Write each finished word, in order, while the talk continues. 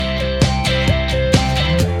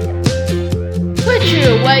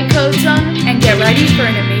headphones on and get ready for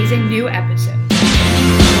an amazing new episode.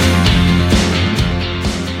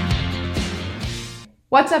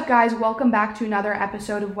 What's up, guys? Welcome back to another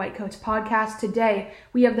episode of White Coats Podcast. Today,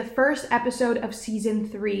 we have the first episode of Season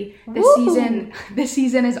 3. This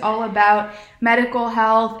season is all about medical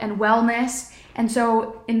health and wellness. And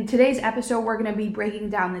so in today's episode, we're going to be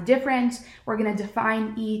breaking down the difference. We're going to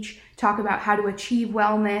define each, talk about how to achieve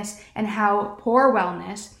wellness and how poor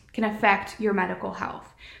wellness can affect your medical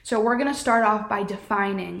health. So we're going to start off by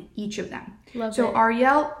defining each of them. So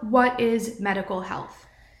Ariel, what is medical health?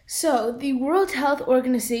 So, the World Health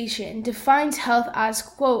Organization defines health as,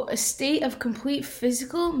 quote, a state of complete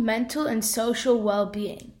physical, mental, and social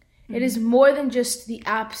well-being. Mm-hmm. It is more than just the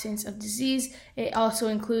absence of disease. It also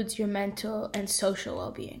includes your mental and social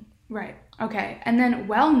well-being. Right. Okay. And then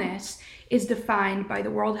wellness is defined by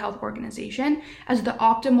the World Health Organization as the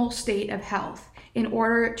optimal state of health in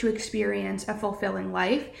order to experience a fulfilling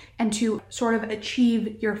life and to sort of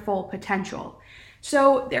achieve your full potential.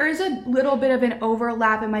 So there is a little bit of an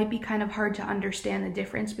overlap. It might be kind of hard to understand the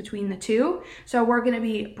difference between the two. So we're going to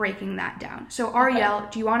be breaking that down. So Ariel,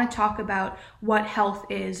 do you want to talk about what health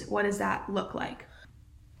is? What does that look like?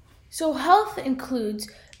 So health includes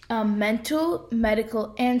mental,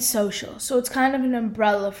 medical, and social. So it's kind of an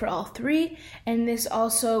umbrella for all three. And this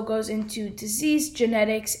also goes into disease,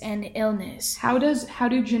 genetics, and illness. How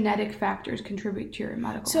do genetic factors contribute to your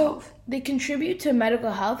medical health? So they contribute to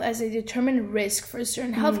medical health as they determine risk for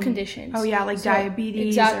certain health conditions. Oh yeah, like diabetes.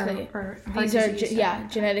 Exactly. Or These are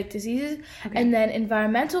genetic diseases. Okay. And then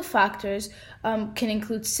environmental factors can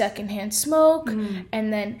include secondhand smoke,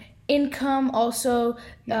 and then income also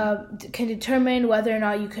can determine whether or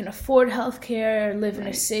not you can afford healthcare or live in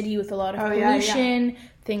a city with a lot of pollution,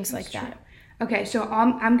 things like that. Okay, so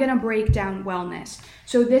I'm going to break down wellness.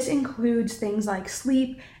 So this includes things like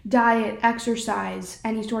sleep, diet, exercise,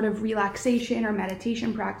 any sort of relaxation or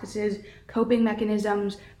meditation practices, coping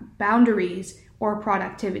mechanisms, boundaries, or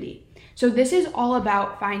productivity. So this is all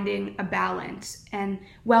about finding a balance, and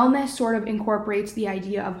wellness sort of incorporates the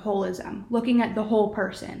idea of holism, looking at the whole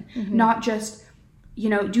person, not just,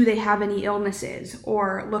 do they have any illnesses,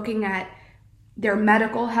 or looking at their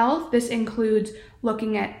medical health. This includes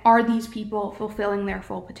looking at, are these people fulfilling their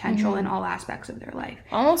full potential in all aspects of their life?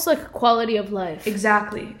 Almost like a quality of life.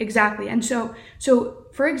 Exactly. And so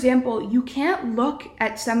for example, you can't look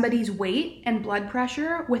at somebody's weight and blood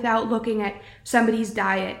pressure without looking at somebody's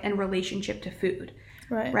diet and relationship to food.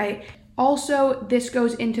 Right? Also, this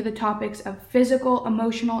goes into the topics of physical,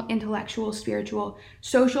 emotional, intellectual, spiritual,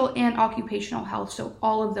 social, and occupational health. So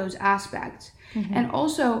all of those aspects. And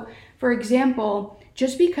also, for example,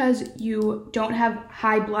 just because you don't have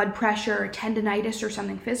high blood pressure or tendinitis or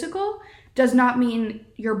something physical does not mean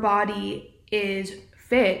your body is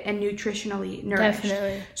fit and nutritionally nourished.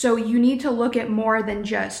 Definitely. So you need to look at more than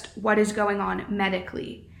just what is going on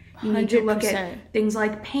medically. You need to look at things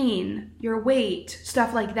like pain, your weight,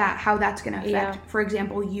 stuff like that, how that's going to affect, for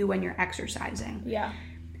example, you when you're exercising. Yeah.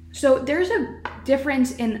 So there's a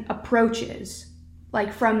difference in approaches,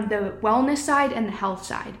 like from the wellness side and the health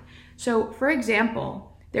side. So, for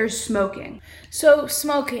example, there's smoking. So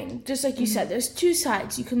smoking, just like you said, there's two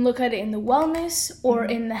sides. You can look at it in the wellness or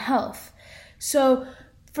in the health. So,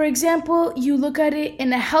 for example, you look at it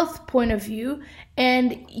in a health point of view,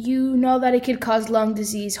 and you know that it could cause lung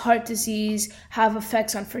disease, heart disease, have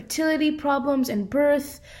effects on fertility problems and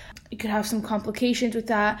birth. You could have some complications with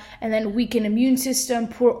that, and then weaken immune system,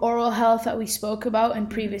 poor oral health that we spoke about in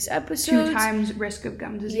previous episodes. 2 times risk of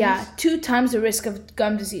gum disease. Yeah, 2 times the risk of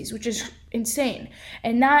gum disease, which is insane.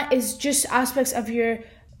 And that is just aspects of your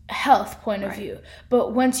health point of view.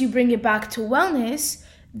 But once you bring it back to wellness,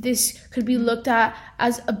 this could be looked at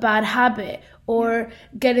as a bad habit or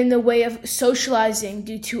get in the way of socializing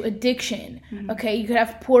due to addiction. Okay, you could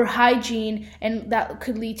have poor hygiene, and that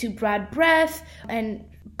could lead to bad breath and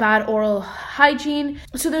bad oral hygiene.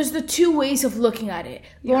 So there's the 2 ways of looking at it.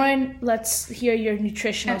 Lauren, let's hear your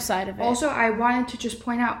nutritional side of it. Also, I wanted to just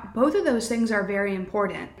point out, both of those things are very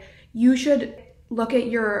important. You should look at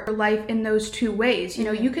your life in those 2 ways.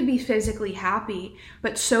 You could be physically happy,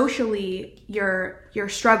 but socially you're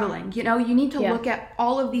struggling. You need to look at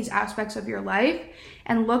all of these aspects of your life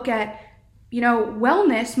and look at,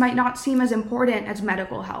 wellness might not seem as important as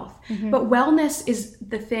medical health, but wellness is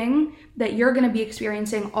the thing that you're going to be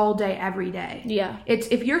experiencing all day, every day. Yeah.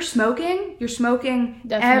 If you're smoking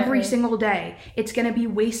Definitely. every single day. It's going to be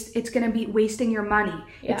wasting your money.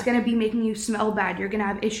 Yeah. It's going to be making you smell bad. You're going to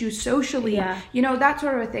have issues socially, that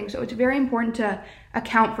sort of a thing. So it's very important to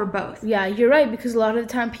account for both. Yeah, you're right, because a lot of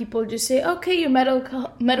the time people just say, okay, your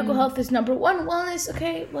medical health is number one, wellness,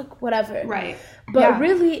 okay, like whatever. Right. But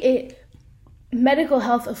really, medical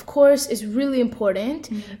health, of course, is really important,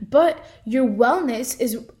 but your wellness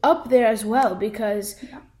is up there as well, because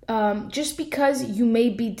just because you may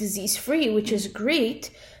be disease-free, which is great,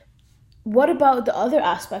 what about the other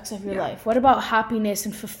aspects of your life? What about happiness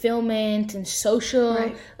and fulfillment and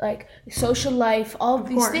social life? All of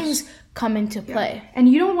these things come into play. And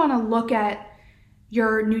you don't want to look at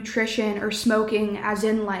your nutrition or smoking as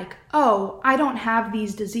in like, oh, I don't have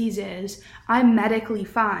these diseases, I'm medically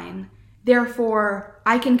fine, therefore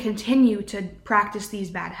I can continue to practice these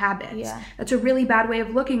bad habits. Yeah. That's a really bad way of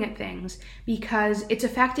looking at things, because it's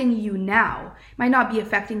affecting you now. It might not be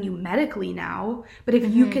affecting you medically now, but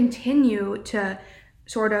if you continue to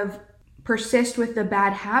sort of persist with the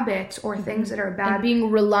bad habits or things that are bad, and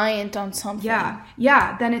being reliant on something.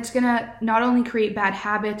 Then it's gonna not only create bad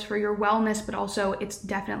habits for your wellness, but also it's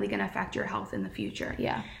definitely gonna affect your health in the future.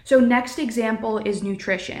 Yeah. So next example is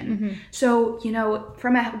nutrition. So,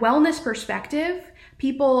 from a wellness perspective,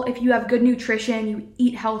 people, if you have good nutrition, you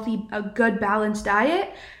eat healthy, a good balanced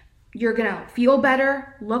diet, you're gonna feel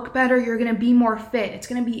better, look better, you're gonna be more fit. It's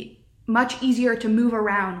gonna be much easier to move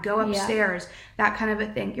around, go upstairs, that kind of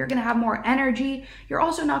a thing. You're going to have more energy. You're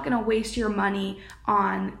also not going to waste your money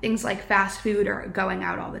on things like fast food or going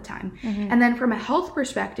out all the time. And then from a health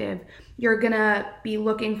perspective, you're going to be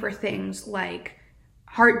looking for things like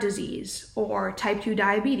heart disease or type 2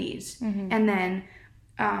 diabetes. And then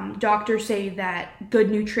doctors say that good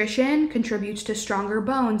nutrition contributes to stronger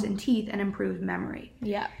bones and teeth and improved memory.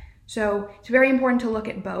 Yeah. So it's very important to look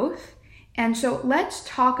at both. And so let's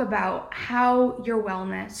talk about how your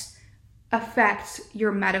wellness affects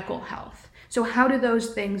your medical health. So how do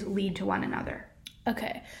those things lead to one another?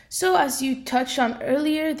 Okay, so as you touched on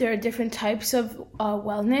earlier, there are different types of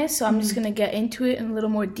wellness, so I'm just going to get into it in a little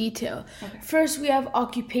more detail. Okay. First, we have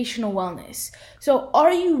occupational wellness. So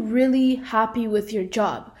are you really happy with your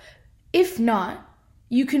job? If not,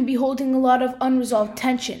 you can be holding a lot of unresolved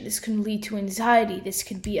tension. This can lead to anxiety. This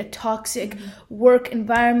could be a toxic work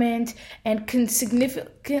environment and can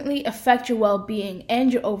significantly affect your well-being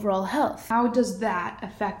and your overall health. How does that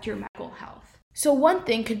affect your medical health? So one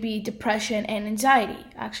thing could be depression and anxiety.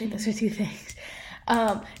 Actually, those are two things.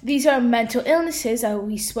 These are mental illnesses that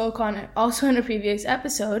we spoke on also in a previous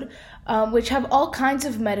episode, which have all kinds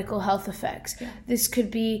of medical health effects. Yeah. This could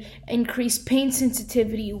be increased pain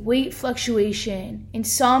sensitivity, weight fluctuation,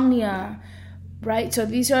 insomnia, right? So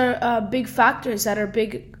these are big factors that are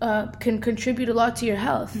can contribute a lot to your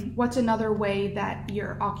health. What's another way that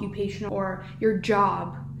your occupational or your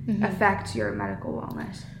job affects your medical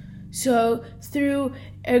wellness? So through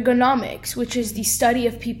ergonomics, which is the study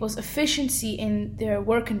of people's efficiency in their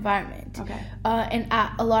work environment. Okay. And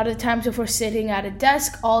a lot of the times if we're sitting at a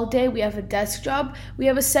desk all day, we have a desk job, we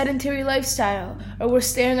have a sedentary lifestyle, or we're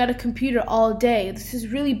staring at a computer all day. This is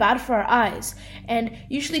really bad for our eyes. And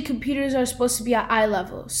usually computers are supposed to be at eye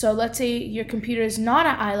level. So let's say your computer is not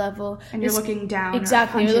at eye level. And you're looking down.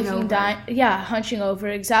 Exactly. You're looking down. Yeah, hunching over.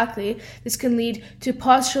 Exactly. This can lead to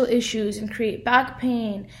postural issues and create back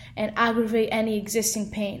pain and aggravate any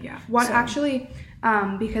existing pain. Yeah.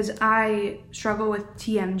 Because I struggle with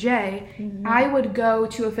TMJ, I would go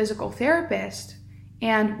to a physical therapist,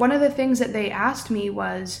 and one of the things that they asked me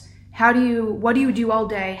was, what do you do all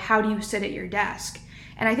day? How do you sit at your desk?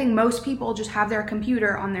 And I think most people just have their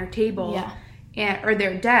computer on their table or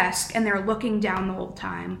their desk, and they're looking down the whole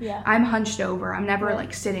time. Yeah. I'm hunched over. I'm never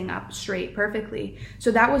like sitting up straight perfectly.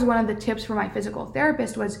 So that was one of the tips for my physical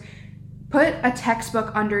therapist was, put a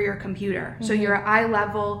textbook under your computer. So you're at eye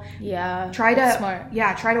level. Yeah. Try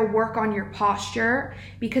to work on your posture,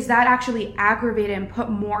 because that actually aggravated and put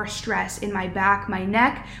more stress in my back, my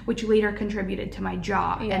neck, which later contributed to my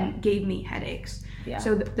jaw and gave me headaches. Yeah.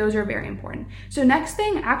 So those are very important. So next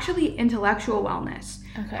thing, actually intellectual wellness.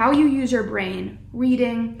 Okay. How you use your brain,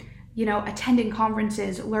 reading, attending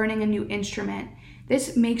conferences, learning a new instrument.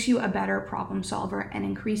 This makes you a better problem solver and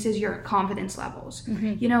increases your confidence levels.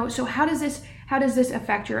 So how does this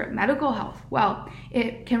affect your medical health? Well,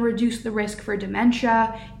 it can reduce the risk for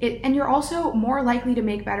dementia, and you're also more likely to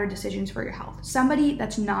make better decisions for your health. Somebody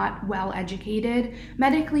that's not well educated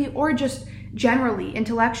medically or just generally,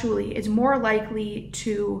 intellectually, is more likely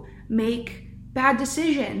to make bad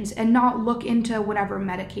decisions and not look into whatever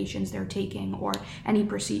medications they're taking or any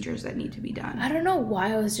procedures that need to be done. I don't know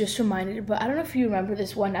why I was just reminded, but I don't know if you remember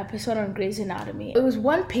this one episode on Grey's Anatomy. It was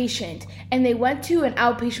one patient, and they went to an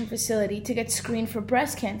outpatient facility to get screened for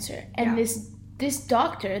breast cancer. And this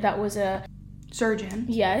doctor that was a surgeon.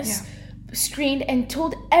 Yes. screened and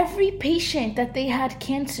told every patient that they had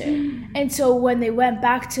cancer. And so when they went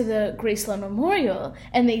back to the Graceland Memorial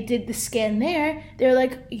and they did the scan there, they're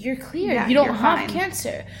like, you're clear. Yeah, you don't you're have fine.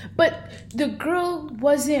 cancer. But the girl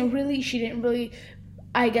she didn't really,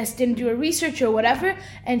 I guess, didn't do a research or whatever.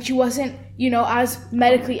 And she wasn't, as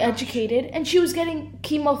medically educated. And she was getting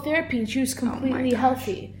chemotherapy and she was completely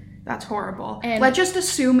healthy. That's horrible. And let's just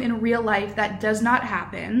assume in real life that does not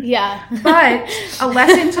happen. Yeah. But a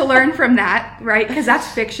lesson to learn from that, right? Because that's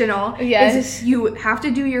fictional. Yes. Is you have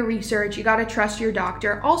to do your research. You got to trust your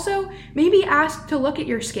doctor. Also, maybe ask to look at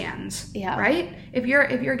your scans. Yeah. Right? If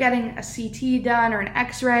you're getting a CT done or an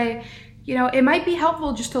X-ray, it might be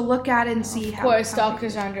helpful just to look at it and see Of how. course,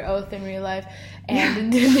 doctors are under oath in real life,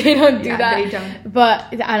 and they don't do that. They don't.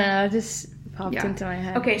 But I don't know. Just popped into my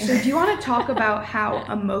head. Okay, so do you want to talk about how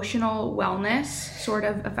emotional wellness sort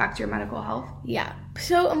of affects your medical health? Yeah.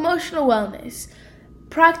 So emotional wellness,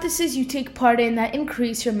 practices you take part in that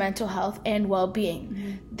increase your mental health and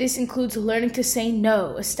well-being. This includes learning to say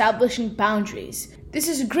no, establishing boundaries. This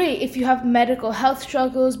is great if you have medical health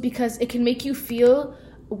struggles because it can make you feel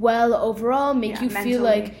well overall, make you feel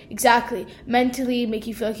like, mentally, make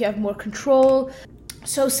you feel like you have more control.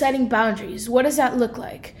 So setting boundaries, what does that look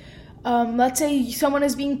like? Let's say someone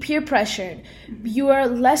is being peer pressured. You are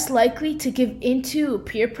less likely to give into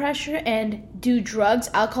peer pressure and do drugs,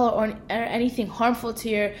 alcohol, or anything harmful to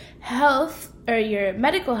your health or your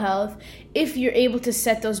medical health if you're able to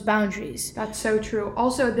set those boundaries. That's so true.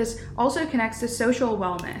 Also, this also connects to social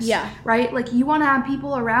wellness. Yeah. Right? Like you want to have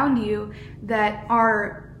people around you that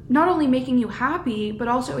are not only making you happy, but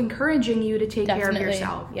also encouraging you to take care of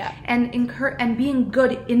yourself. Yeah. And being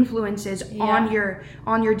good influences on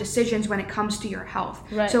your decisions when it comes to your health.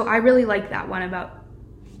 Right. So I really like that one about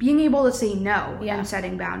being able to say no and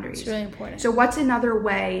setting boundaries. It's really important. So what's another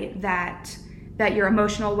way that your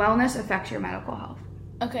emotional wellness affects your medical health?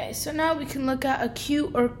 Okay, so now we can look at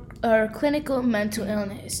acute or clinical mental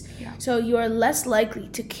illness. Yeah. So you are less likely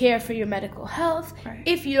to care for your medical health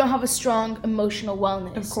if you don't have a strong emotional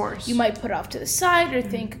wellness. Of course. You might put it off to the side or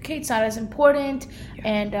think, okay, it's not as important.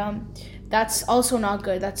 And that's also not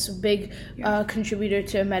good. That's a big contributor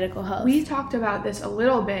to medical health. We talked about this a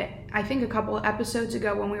little bit, I think a couple of episodes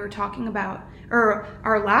ago when we were talking about, or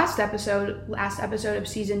our last episode of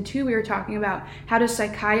season 2, we were talking about how does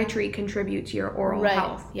psychiatry contribute to your oral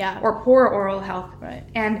health or poor oral health. Right.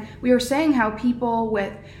 And we were saying how people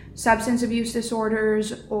with substance abuse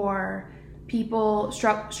disorders or people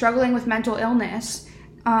struggling with mental illness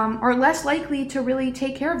are less likely to really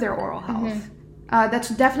take care of their oral health. That's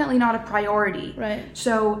definitely not a priority. Right.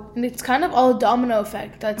 So, and it's kind of all a domino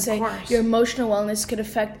effect. Let's say your emotional wellness could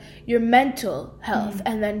affect your mental health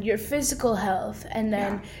and then your physical health and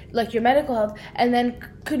then like your medical health and then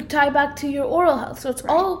could tie back to your oral health. So it's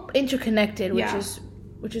all interconnected,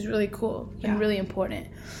 which is really cool and really important.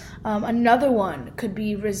 Another one could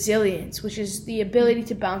be resilience, which is the ability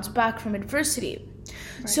to bounce back from adversity.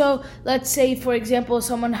 Right. So let's say, for example,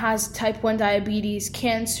 someone has type 1 diabetes,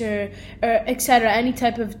 cancer, or etc., any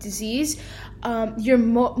type of disease, you're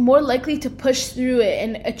more likely to push through it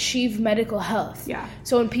and achieve medical health. Yeah.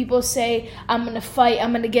 So when people say, I'm going to fight,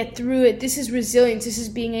 I'm going to get through it, this is resilience, this is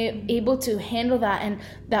being able to handle that, and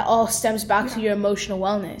that all stems back to your emotional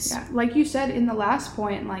wellness. Yeah. Like you said in the last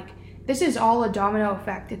point, this is all a domino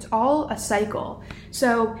effect. It's all a cycle.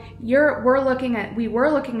 So we were looking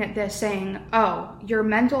at this saying, oh, your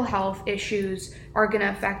mental health issues are going to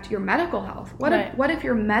affect your medical health. What if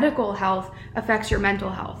your medical health affects your mental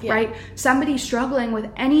health, right? Somebody struggling with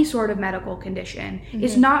any sort of medical condition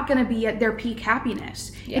is not going to be at their peak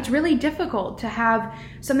happiness. Yeah. It's really difficult to have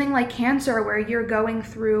something like cancer where you're going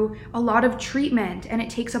through a lot of treatment and it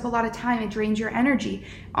takes up a lot of time, it drains your energy.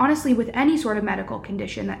 Honestly, with any sort of medical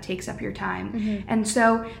condition that takes up your time. And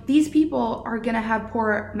so these people are going to have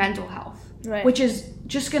poor mental health. Right. Which is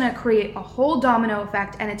just going to create a whole domino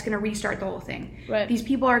effect and it's going to restart the whole thing. Right. These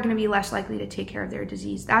people are going to be less likely to take care of their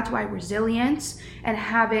disease. That's why resilience and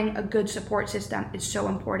having a good support system is so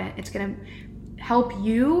important. It's going to help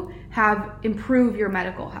you improve your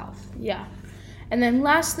medical health. Yeah. And then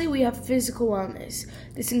lastly, we have physical wellness.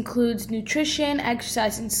 This includes nutrition,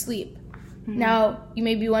 exercise, and sleep. Now, you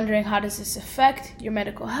may be wondering, how does this affect your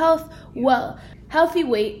medical health? Well, healthy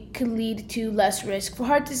weight can lead to less risk for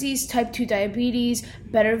heart disease, type 2 diabetes,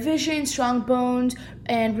 better vision, strong bones,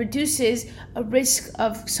 and reduces a risk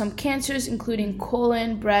of some cancers, including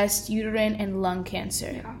colon, breast, uterine, and lung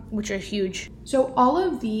cancer, which are huge. So all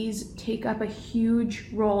of these take up a huge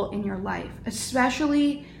role in your life,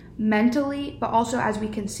 especially mentally, but also, as we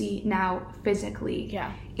can see now, physically.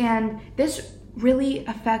 Yeah. And this really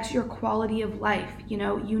affects your quality of life. You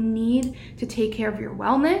know, you need to take care of your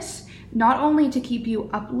wellness, not only to keep you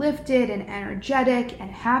uplifted and energetic and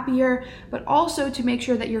happier, but also to make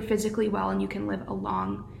sure that you're physically well and you can live a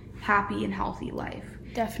long, happy, and healthy life.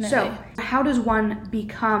 Definitely. So, how does one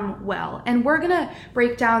become well? And we're gonna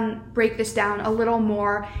break this down a little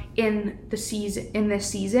more in this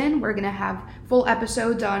season. We're gonna have full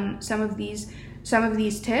episodes on some of these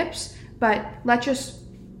tips, but let's just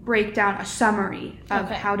break down a summary of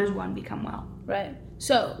how does one become well. Right.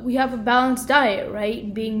 So we have a balanced diet,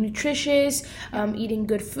 right? Being nutritious, eating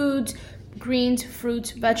good foods, greens,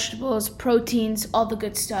 fruits, vegetables, proteins, all the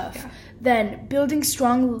good stuff. Yeah. Then building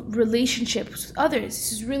strong relationships with others.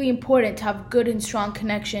 This is really important to have good and strong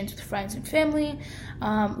connections with friends and family.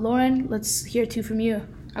 Lauren, let's hear too from you.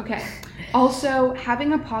 Okay. Also,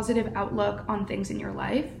 having a positive outlook on things in your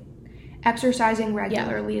life. Exercising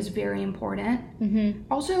regularly is very important.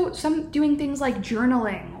 Mm-hmm. Also, doing things like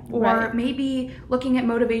journaling or maybe looking at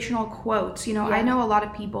motivational quotes. You know, I know a lot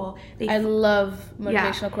of people. I love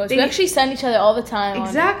motivational quotes. We actually send each other all the time.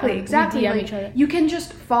 Exactly. We DM like, each other. You can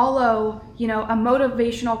just follow, you know, a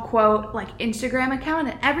motivational quote like Instagram account,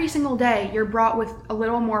 and every single day you're brought with a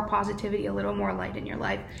little more positivity, a little more light in your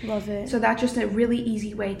life. Love it. So that's just a really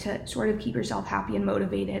easy way to sort of keep yourself happy and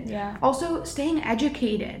motivated. Yeah. Also, staying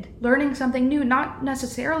educated, learning something new, not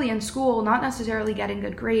necessarily in school, not necessarily getting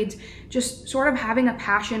good grades, just sort of having a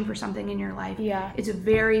passion for something in your life. Yeah. It's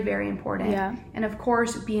very, very important. Yeah. And of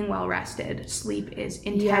course, being well rested. Sleep is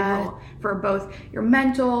integral for both your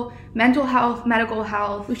mental health, medical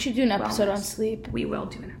health. We should do an episode on sleep. We will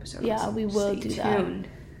do an episode. Yeah, we will do that.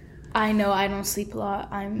 I know I don't sleep a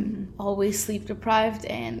lot. I'm always sleep deprived,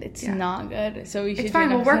 and it's not good. So we should. It's fine.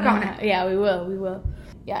 We'll work on it. Yeah, we will. We will.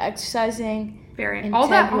 Yeah, exercising. All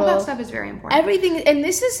that stuff is very important. Everything, and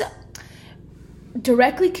this is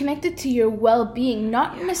directly connected to your well-being,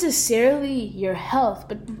 not necessarily your health,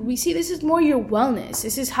 but we see this is more your wellness.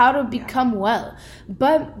 This is how to become well.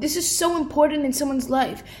 But this is so important in someone's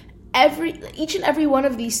life. Each and every one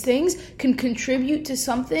of these things can contribute to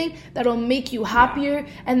something that'll make you happier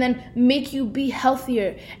and then make you be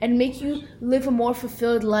healthier and make you live a more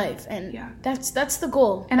fulfilled life. And that's the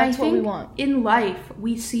goal. And that's what we want. In life,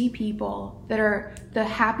 we see people that are the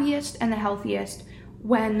happiest and the healthiest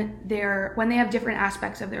when they have different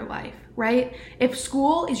aspects of their life, right? If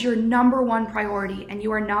school is your number one priority and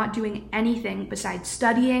you are not doing anything besides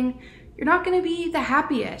studying, you're not going to be the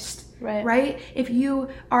happiest. Right? If you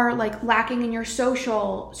are like lacking in your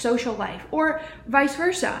social life, or vice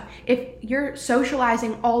versa, if you're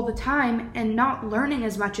socializing all the time and not learning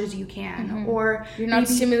as much as you can, or you're not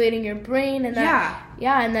stimulating your brain, and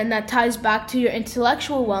and then that ties back to your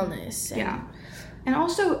intellectual wellness. And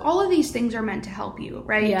also all of these things are meant to help you,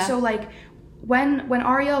 right? So like when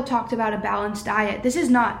Ariel talked about a balanced diet, this is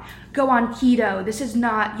not go on keto. This is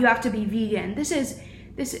not you have to be vegan.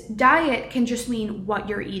 This diet can just mean what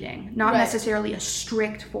you're eating, not necessarily a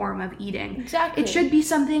strict form of eating. Exactly. It should be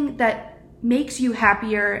something that makes you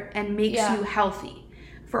happier and makes you healthy.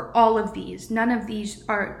 For all of these, none of these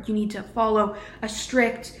you need to follow a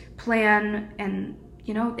strict plan, and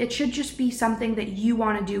you know, it should just be something that you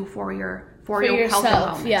want to do for your health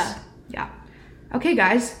and wellness. Yeah. Okay,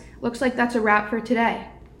 guys, looks like that's a wrap for today.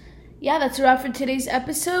 Yeah, that's a wrap for today's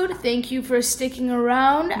episode. Thank you for sticking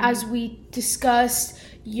around as we discussed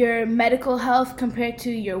your medical health compared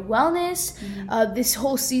to your wellness. This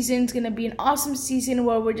whole season is going to be an awesome season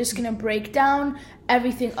where we're just going to break down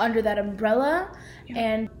everything under that umbrella.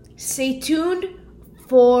 And stay tuned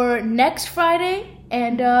for next Friday,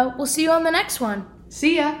 and we'll see you on the next one.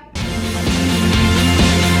 See ya.